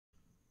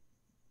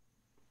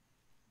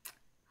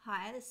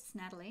Hi, this is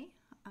Natalie.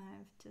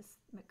 I've just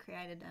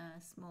created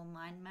a small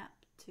mind map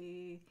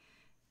to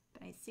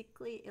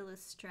basically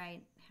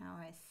illustrate how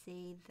I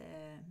see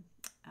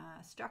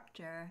the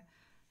structure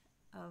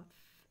of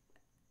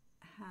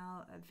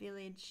how a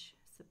village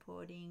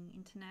supporting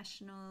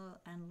international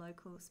and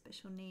local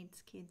special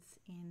needs kids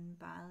in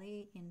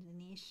Bali,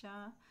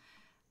 Indonesia.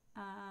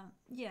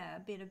 A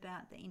bit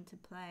about the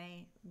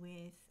interplay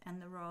with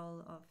and the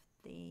role of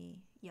the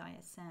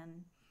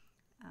Yayasan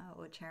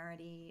or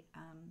charity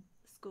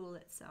school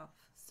itself.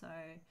 So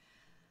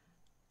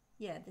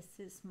this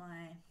is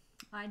my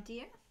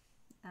idea.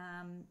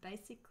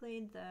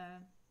 Basically the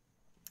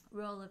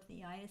role of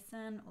the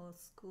Yayasan or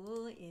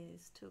school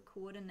is to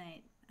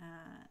coordinate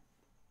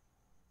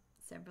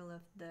several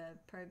of the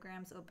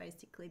programs, or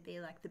basically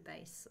be like the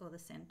base or the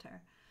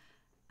center.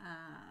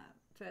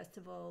 First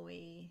of all,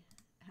 we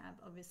have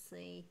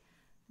obviously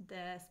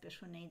the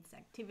special needs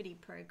activity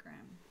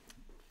program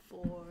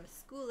for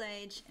school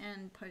age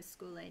and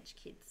post-school age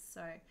kids.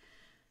 So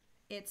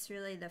it's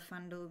really the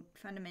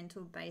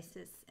fundamental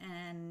basis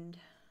and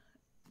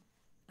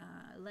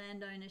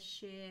land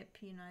ownership,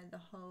 the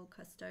whole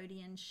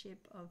custodianship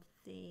of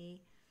the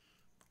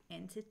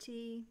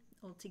entity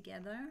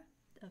altogether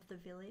of the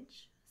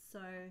village. So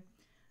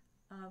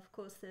of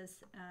course there's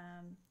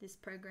this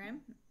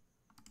program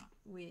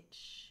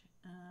which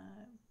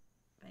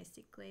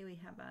basically we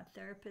have our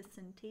therapists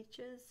and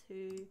teachers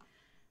who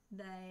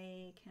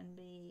they can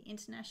be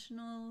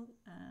international,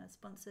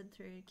 sponsored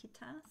through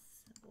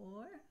KITAS,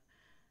 or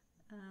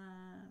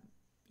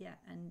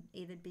and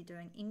either be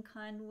doing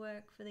in-kind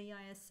work for the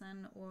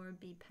Yayasan or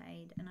be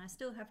paid. And I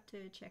still have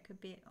to check a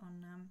bit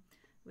on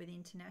with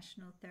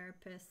international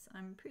therapists.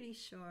 I'm pretty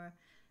sure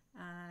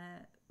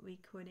we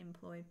could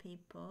employ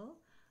people.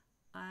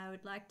 I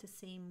would like to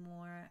see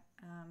more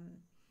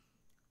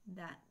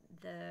that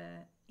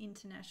the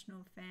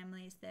international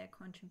families, their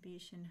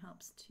contribution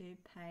helps to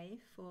pay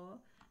for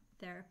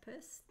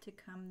therapists to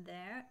come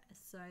there,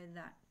 so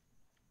that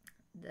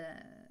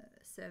the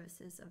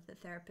services of the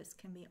therapist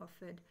can be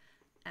offered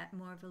at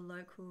more of a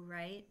local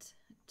rate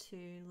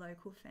to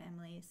local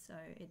families, so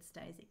it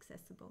stays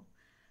accessible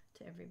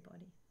to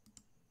everybody.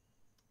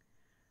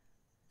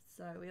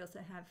 So we also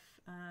have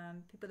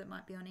people that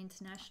might be on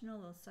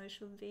international or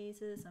social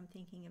visas. I'm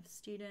thinking of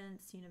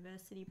students,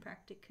 university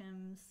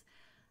practicums,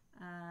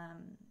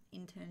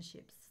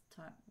 internships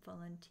type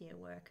volunteer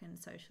work, and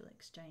social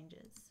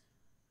exchanges,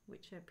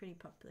 which are pretty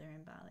popular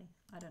in Bali.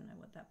 I don't know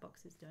what that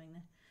box is doing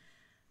there.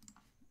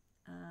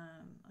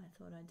 I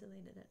thought I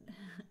deleted it.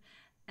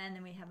 And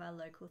then we have our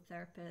local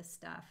therapists,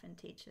 staff and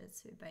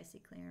teachers who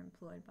basically are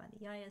employed by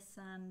the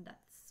Yayasan.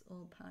 That's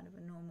all part of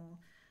a normal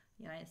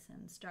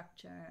Yayasan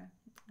structure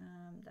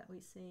that we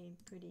see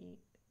pretty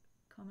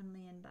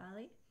commonly in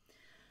Bali.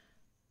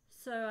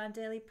 So our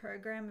daily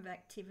program of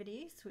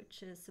activities,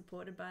 which is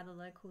supported by the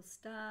local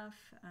staff,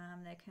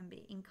 there can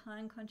be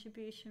in-kind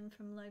contribution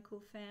from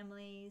local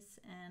families,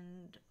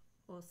 and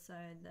also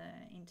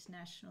the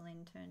international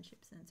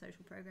internships and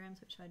social programs,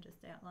 which I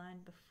just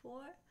outlined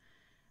before.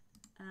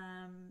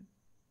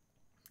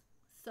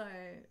 So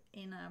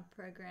in our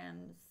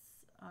programs,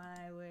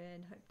 I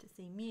would hope to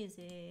see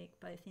music,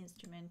 both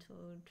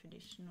instrumental,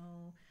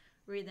 traditional,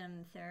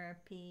 rhythm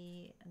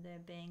therapy, there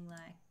being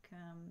like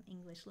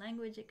English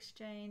language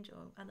exchange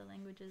or other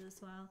languages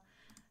as well.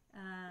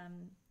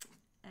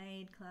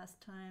 Aid, class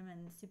time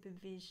and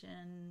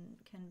supervision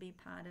can be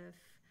part of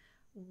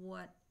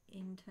what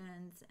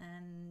interns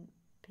and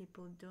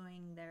people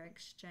doing their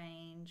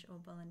exchange or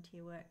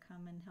volunteer work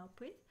come and help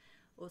with.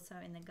 Also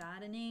in the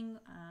gardening,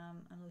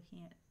 I'm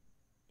looking at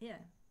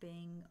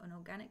being an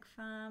organic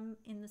farm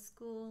in the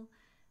school,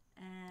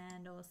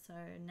 and also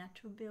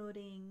natural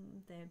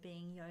building, there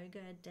being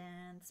yoga,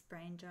 dance,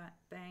 brain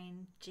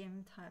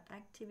gym type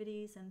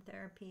activities and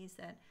therapies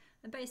that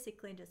are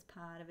basically just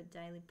part of a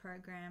daily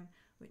program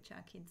which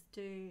our kids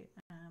do.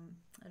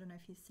 I don't know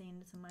if you've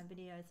seen some of my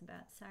videos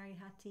about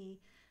Sarihati.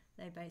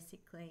 They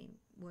basically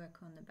work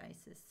on the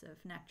basis of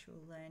natural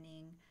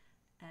learning,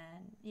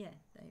 and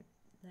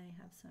they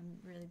have some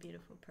really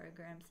beautiful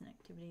programs and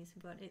activities.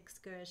 We've got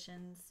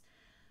excursions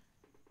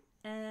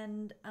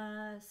and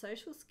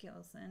social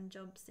skills and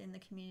jobs in the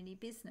community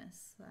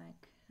business,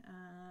 like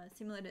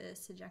similar to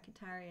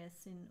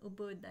Sagittarius in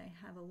Ubud. They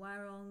have a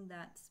warung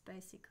that's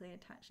basically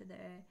attached to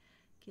their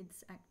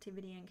kids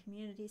activity and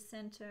community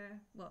centre.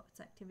 Well,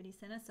 it's activity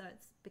centre, so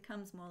it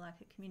becomes more like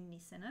a community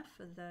centre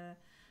for the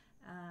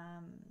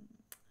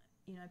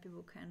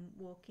people can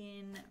walk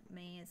in.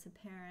 Me as a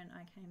parent,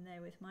 I came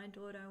there with my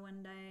daughter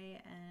one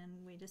day and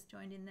we just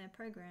joined in their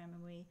program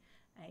and we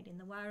ate in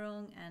the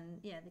warung,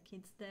 and the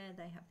kids there,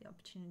 they have the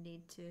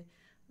opportunity to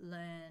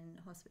learn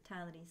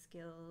hospitality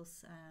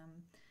skills,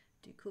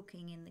 do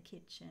cooking in the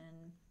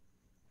kitchen,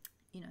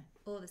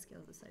 all the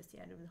skills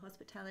associated with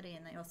hospitality.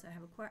 And they also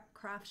have a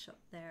craft shop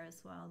there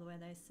as well, where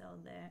they sell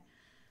their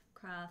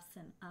crafts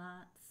and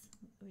arts,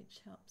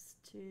 which helps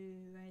to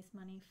raise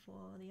money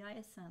for the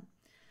Yayasan.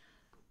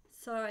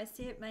 So I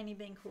see it mainly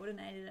being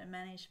coordinated and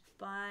managed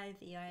by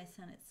the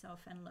Yayasan itself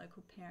and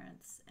local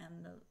parents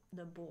and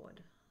the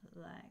board.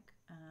 Like,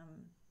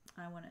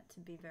 I want it to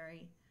be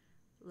very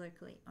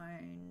locally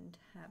owned,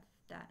 have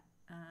that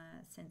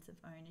sense of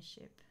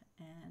ownership,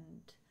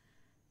 and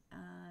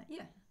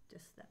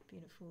just that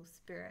beautiful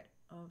spirit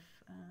of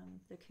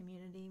the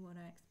community, what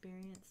I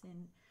experience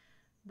in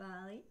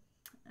Bali.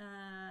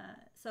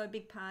 So a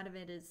big part of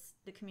it is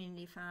the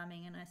community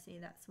farming, and I see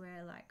that's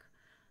where like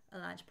a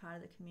large part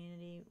of the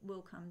community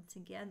will come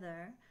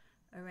together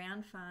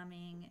around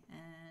farming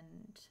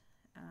and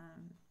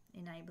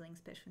enabling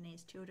special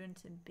needs children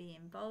to be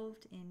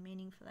involved in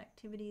meaningful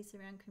activities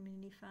around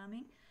community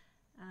farming.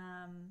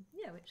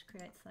 Which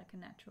creates like a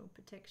natural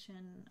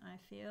protection, I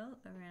feel,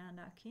 around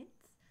our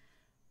kids.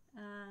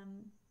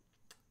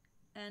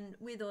 And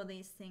with all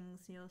these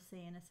things, you'll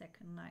see in a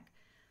second, like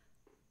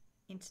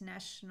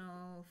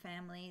international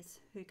families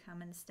who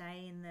come and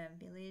stay in the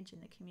village,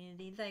 in the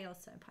community, they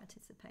also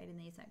participate in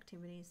these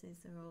activities.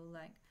 These are all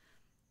like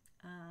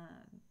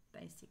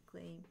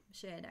basically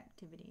shared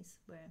activities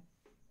where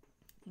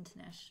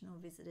international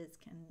visitors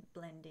can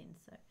blend in.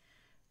 So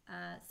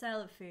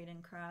sale of food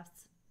and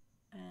crafts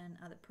and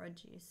other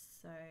produce.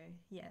 So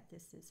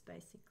this is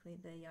basically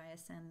the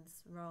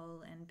Yayasan's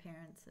role, and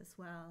parents as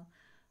well.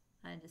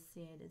 I just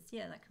see it as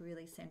like a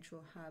really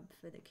central hub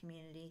for the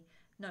community.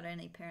 Not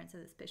only parents of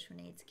the special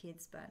needs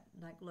kids, but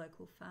like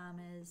local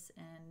farmers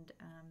and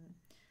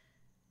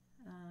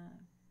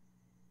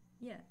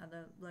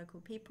other local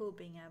people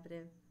being able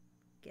to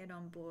get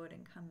on board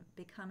and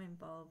become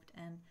involved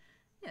and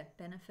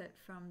benefit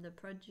from the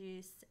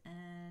produce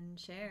and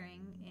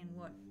sharing in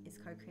what is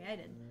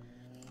co-created.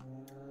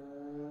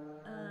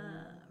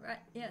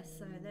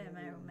 So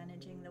they're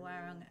managing the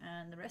warung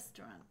and the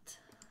restaurant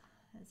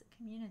as a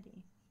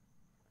community.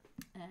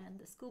 And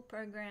the school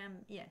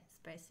program, it's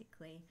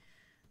basically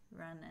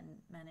run and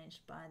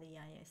managed by the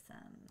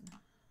Yayasan.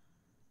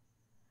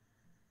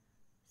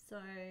 So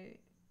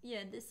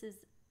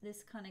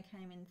this kind of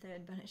came in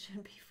third, but it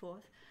should be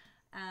fourth.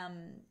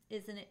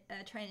 Isn't it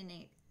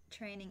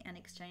training and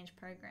exchange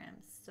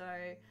programs?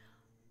 So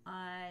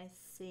I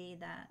see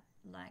that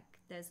like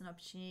there's an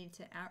opportunity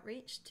to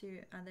outreach to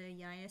other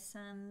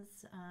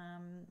Yayasans,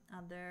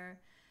 other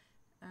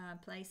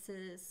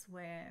places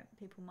where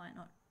people might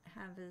not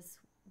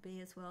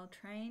be as well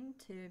trained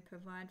to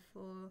provide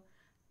for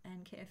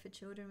and care for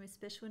children with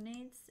special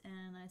needs.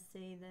 And I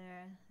see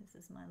this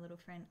is my little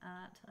friend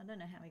Art. I don't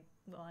know how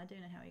I do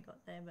know how he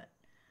got there, but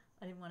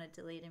I didn't want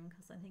to delete him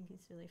because I think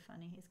he's really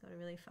funny. He's got a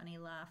really funny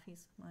laugh.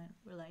 He's my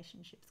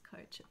relationships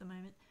coach at the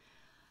moment.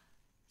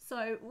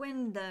 So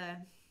when the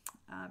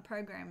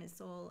program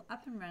is all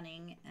up and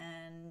running,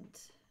 and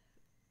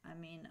I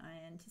mean,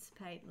 I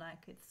anticipate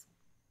like it's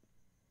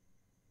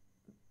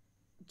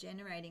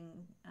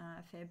generating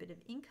a fair bit of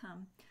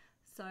income.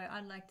 So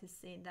I'd like to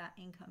see that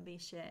income be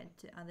shared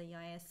to other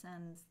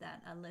Yayasans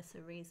that are lesser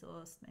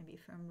resourced, maybe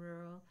from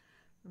rural,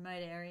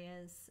 remote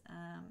areas,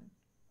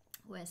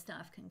 where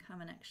staff can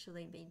come and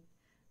actually be,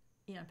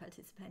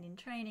 participate in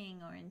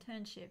training or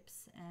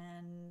internships,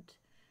 and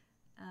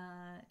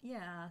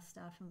our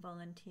staff and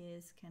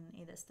volunteers can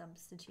either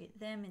substitute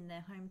them in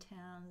their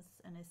hometowns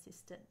and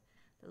assist at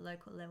the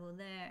local level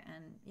there,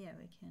 and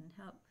we can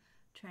help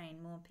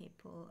train more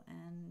people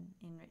and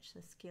enrich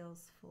the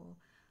skills for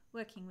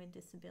working with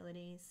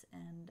disabilities.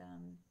 And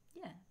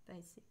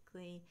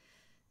basically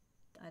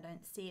I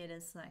don't see it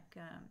as like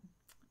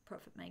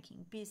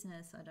profit-making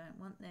business. I don't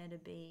want there to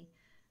be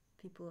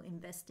people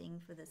investing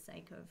for the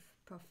sake of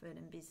profit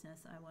and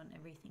business. I want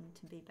everything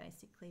to be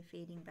basically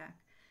feeding back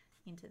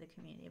into the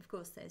community. Of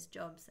course there's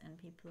jobs and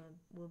people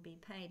will be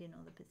paid in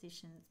all the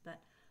positions,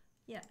 but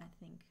I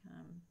think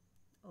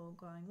all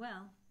going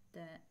well,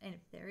 and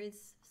if there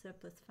is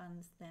surplus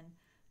funds, then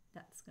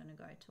that's going to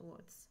go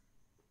towards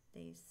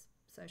these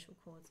social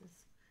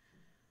causes.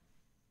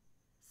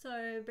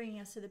 So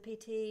bringing us to the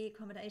PT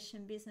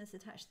accommodation business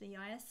attached to the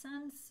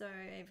Yayasan. So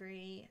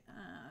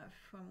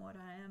from what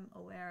I am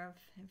aware of,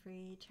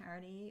 every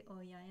charity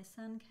or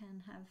Yayasan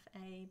can have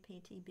a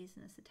PT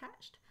business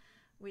attached,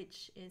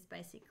 which is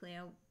basically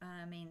a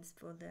means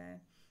for the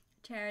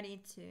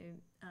charity to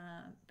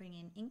bring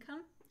in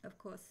income. Of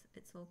course,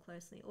 it's all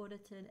closely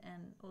audited,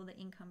 and all the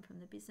income from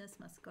the business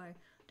must go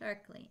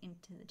directly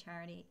into the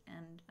charity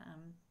and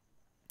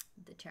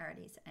the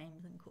charity's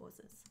aims and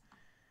causes.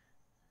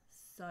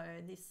 So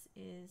this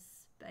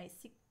is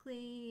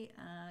basically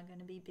going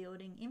to be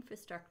building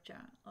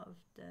infrastructure of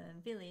the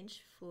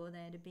village for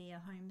there to be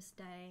a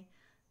homestay,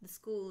 the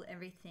school,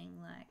 everything,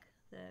 like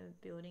the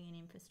building and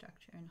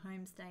infrastructure and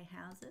homestay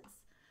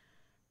houses.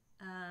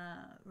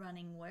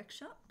 Running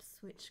workshops,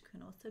 which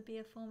can also be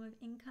a form of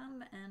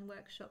income, and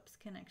workshops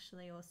can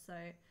actually also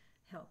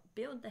help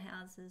build the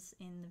houses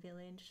in the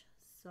village.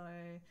 So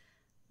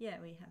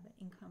we have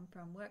income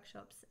from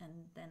workshops, and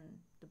then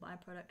the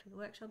byproduct of the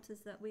workshops is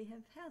that we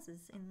have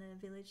houses in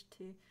the village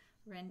to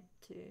rent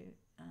to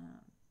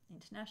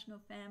international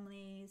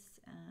families,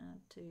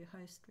 to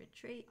host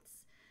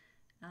retreats.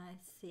 I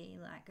see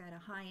like at a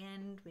high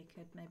end we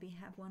could maybe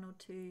have 1 or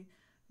 2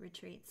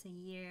 retreats a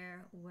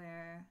year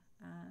where,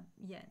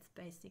 it's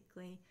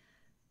basically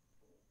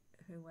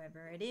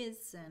whoever it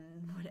is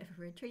and whatever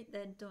retreat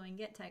they're doing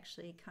get to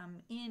actually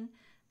come in,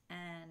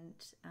 and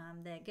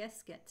their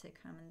guests get to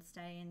come and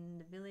stay in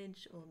the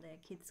village, or their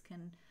kids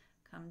can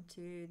come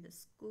to the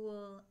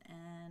school,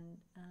 and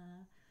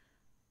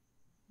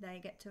they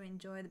get to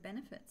enjoy the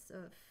benefits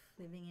of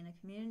living in a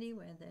community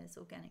where there's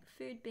organic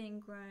food being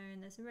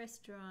grown, there's a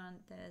restaurant,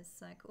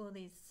 there's like all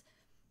these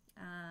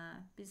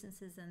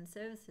businesses and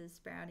services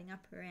sprouting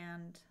up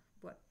around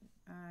what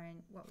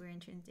we're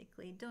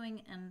intrinsically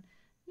doing. And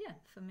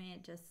for me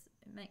it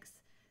makes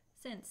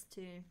sense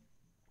to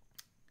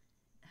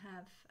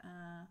have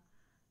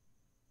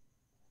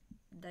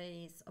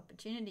these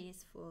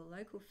opportunities for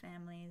local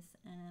families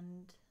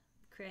and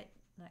create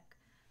like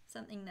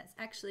something that's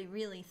actually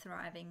really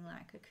thriving,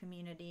 like a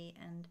community.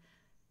 And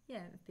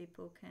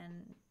people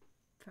can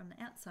from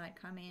the outside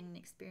come in and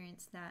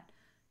experience that.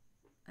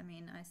 I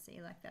mean, I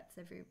see like that's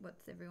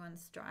what's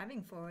everyone's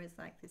striving for, is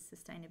like this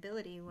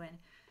sustainability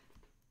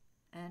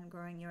and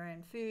growing your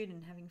own food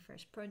and having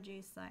fresh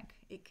produce. Like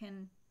it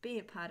can be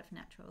a part of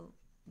natural,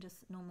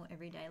 just normal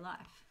everyday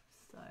life.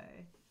 So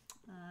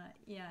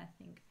I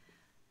think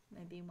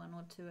maybe one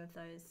or two of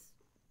those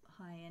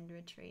high-end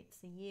retreats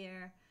a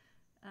year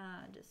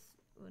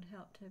just would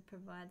help to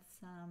provide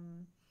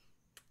some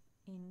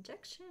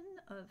injection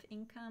of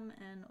income,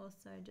 and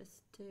also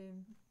just to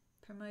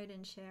promote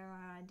and share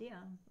our idea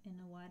in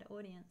a wider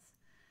audience.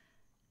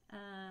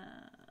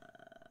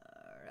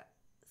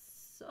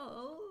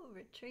 So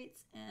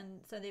retreats, and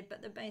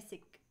but the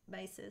basic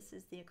basis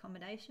is the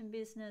accommodation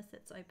business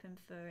that's open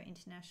for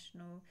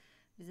international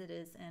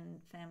visitors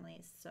and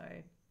families. So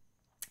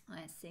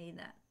I see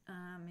that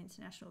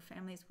international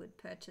families would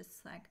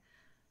purchase like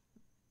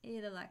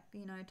either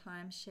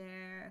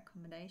timeshare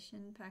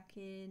accommodation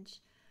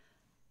package,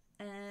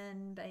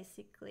 and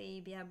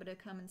basically be able to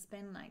come and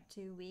spend like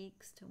 2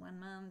 weeks to 1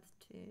 month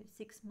to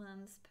 6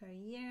 months per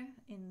year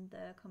in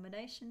the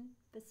accommodation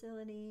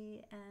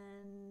facility.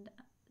 And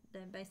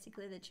then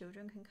basically the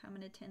children can come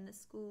and attend the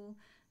school,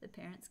 the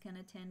parents can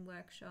attend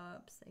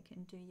workshops, they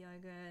can do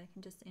yoga, they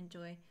can just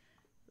enjoy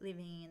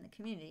living in the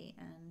community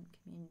and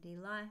community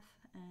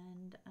life,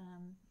 and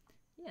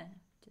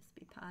just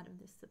be part of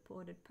this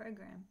supported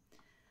program.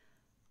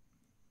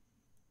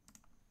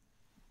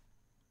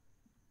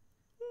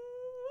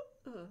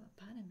 Oh,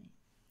 pardon me.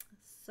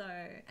 So,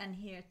 and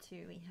here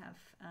too we have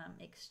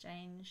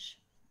exchange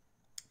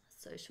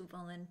social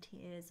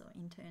volunteers or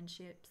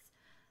internships.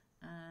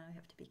 We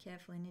have to be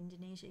careful in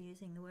Indonesia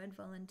using the word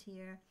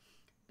volunteer,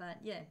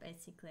 but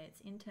basically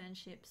it's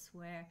internships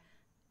where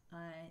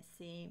I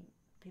see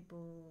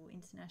people,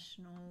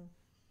 international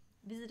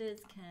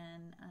visitors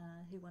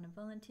who want to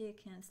volunteer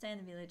can stay in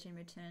the village in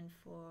return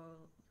for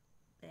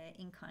their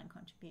in-kind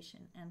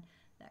contribution, and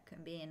that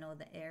can be in all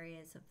the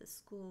areas of the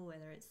school,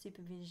 whether it's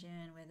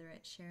supervision, whether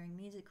it's sharing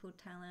musical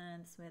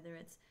talents, whether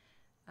it's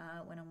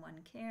one-on-one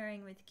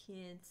caring with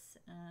kids.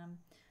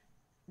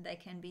 They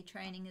can be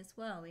training as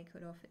well. We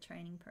could offer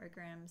training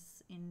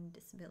programs in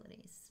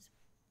disabilities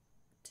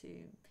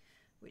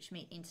which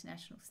meet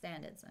international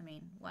standards. I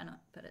mean, why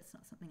not? But it's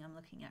not something I'm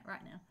looking at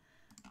right now.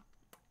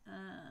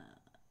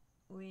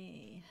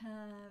 We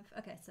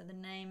have, so the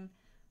name,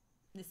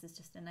 this is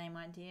just a name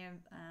idea,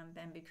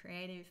 Bamboo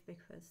Creative,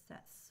 because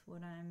that's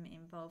what I'm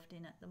involved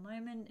in at the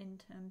moment in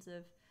terms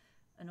of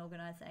an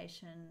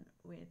organisation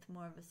with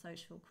more of a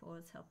social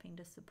cause, helping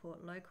to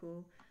support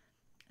local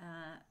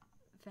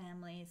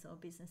families or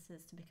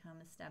businesses to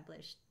become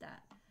established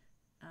that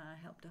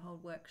help to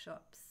hold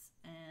workshops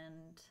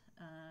and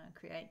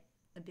create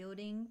a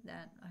building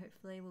that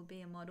hopefully will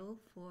be a model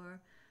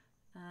for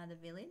the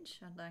village.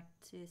 I'd like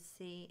to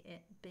see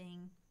it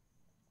being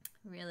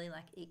really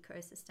like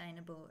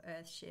eco-sustainable,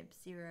 earthship,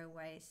 zero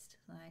waste,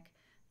 like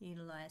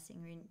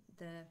utilising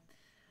the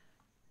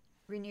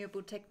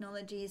renewable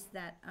technologies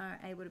that are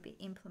able to be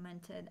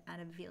implemented at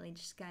a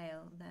village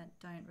scale, that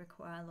don't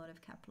require a lot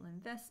of capital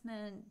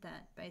investment,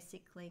 that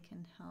basically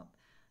can help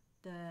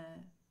the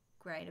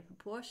greater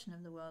proportion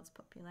of the world's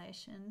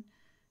population,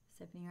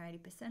 70 or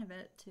 80% of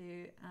it,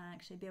 to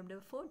actually be able to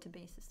afford to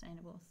be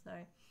sustainable. So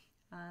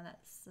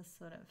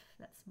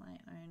that's my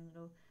own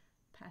little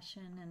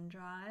passion and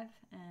drive,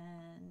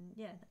 and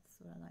that's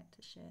what I like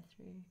to share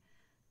through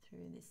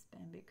this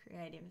Bamboo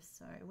Creative.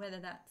 So whether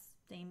that's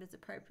deemed as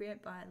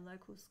appropriate by a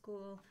local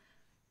school,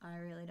 I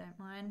really don't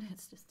mind.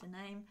 It's just a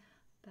name,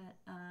 but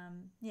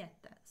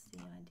that's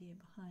the idea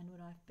behind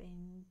what I've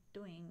been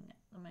doing at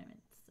the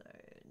moment. So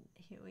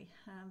here we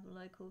have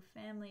local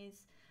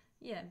families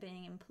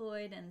being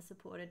employed and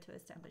supported to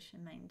establish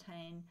and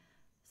maintain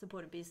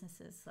supported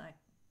businesses like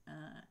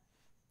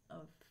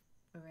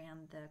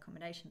around the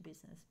accommodation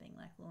business, being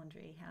like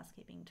laundry,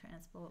 housekeeping,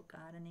 transport,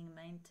 gardening,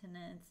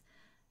 maintenance,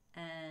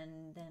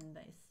 and then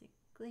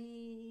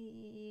basically,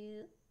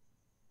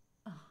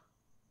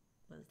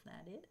 was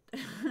that it?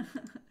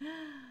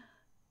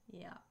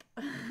 Yep.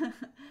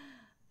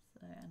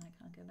 So, and I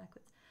can't go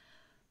backwards.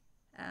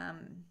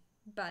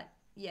 But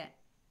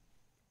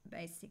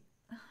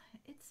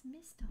it's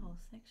missed a whole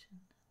section.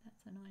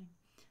 that's annoying.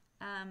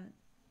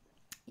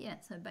 Yeah,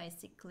 so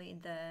basically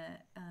the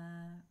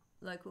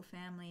local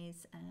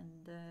families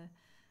and the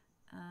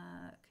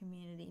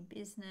community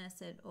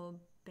business, it all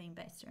being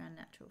based around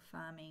natural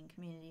farming,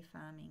 community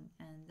farming,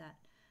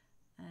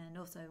 and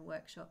also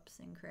workshops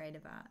in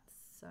creative arts,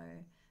 so,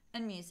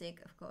 and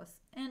music, of course,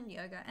 and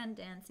yoga and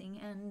dancing,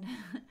 and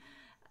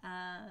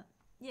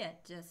yeah,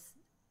 just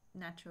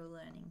natural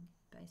learning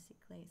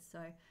basically. So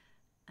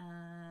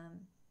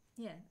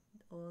yeah,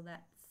 all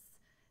that's,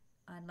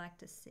 I'd like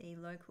to see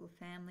local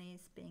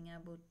families being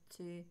able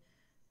to,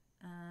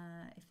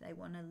 if they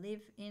want to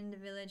live in the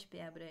village, be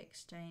able to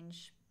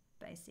exchange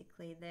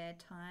basically their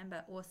time,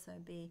 but also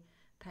be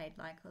paid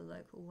like a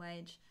local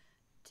wage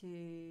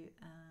to,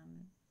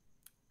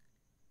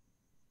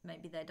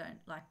 maybe they don't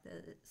like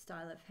the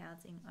style of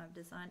housing I've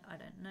designed, I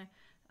don't know.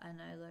 I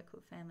know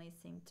local families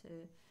seem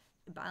to,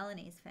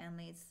 Balinese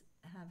families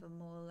have a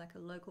more like a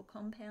local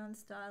compound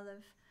style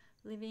of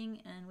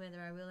living, and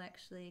whether I will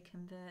actually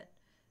convert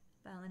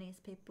Balinese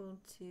people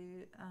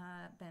to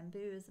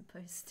bamboo as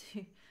opposed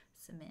to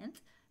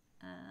cement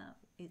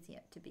is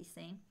yet to be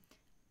seen.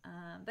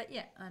 But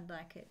yeah, I'd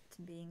like it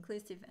to be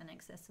inclusive and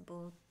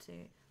accessible to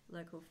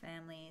local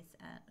families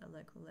at a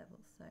local level.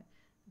 So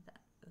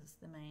that was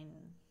the main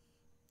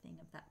thing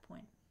of that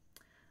point.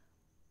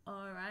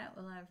 All right,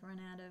 well, I've run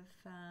out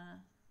of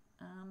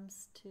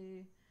arms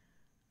to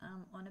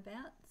on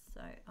about,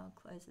 so I'll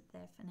close it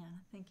there for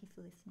now. Thank you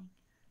for listening.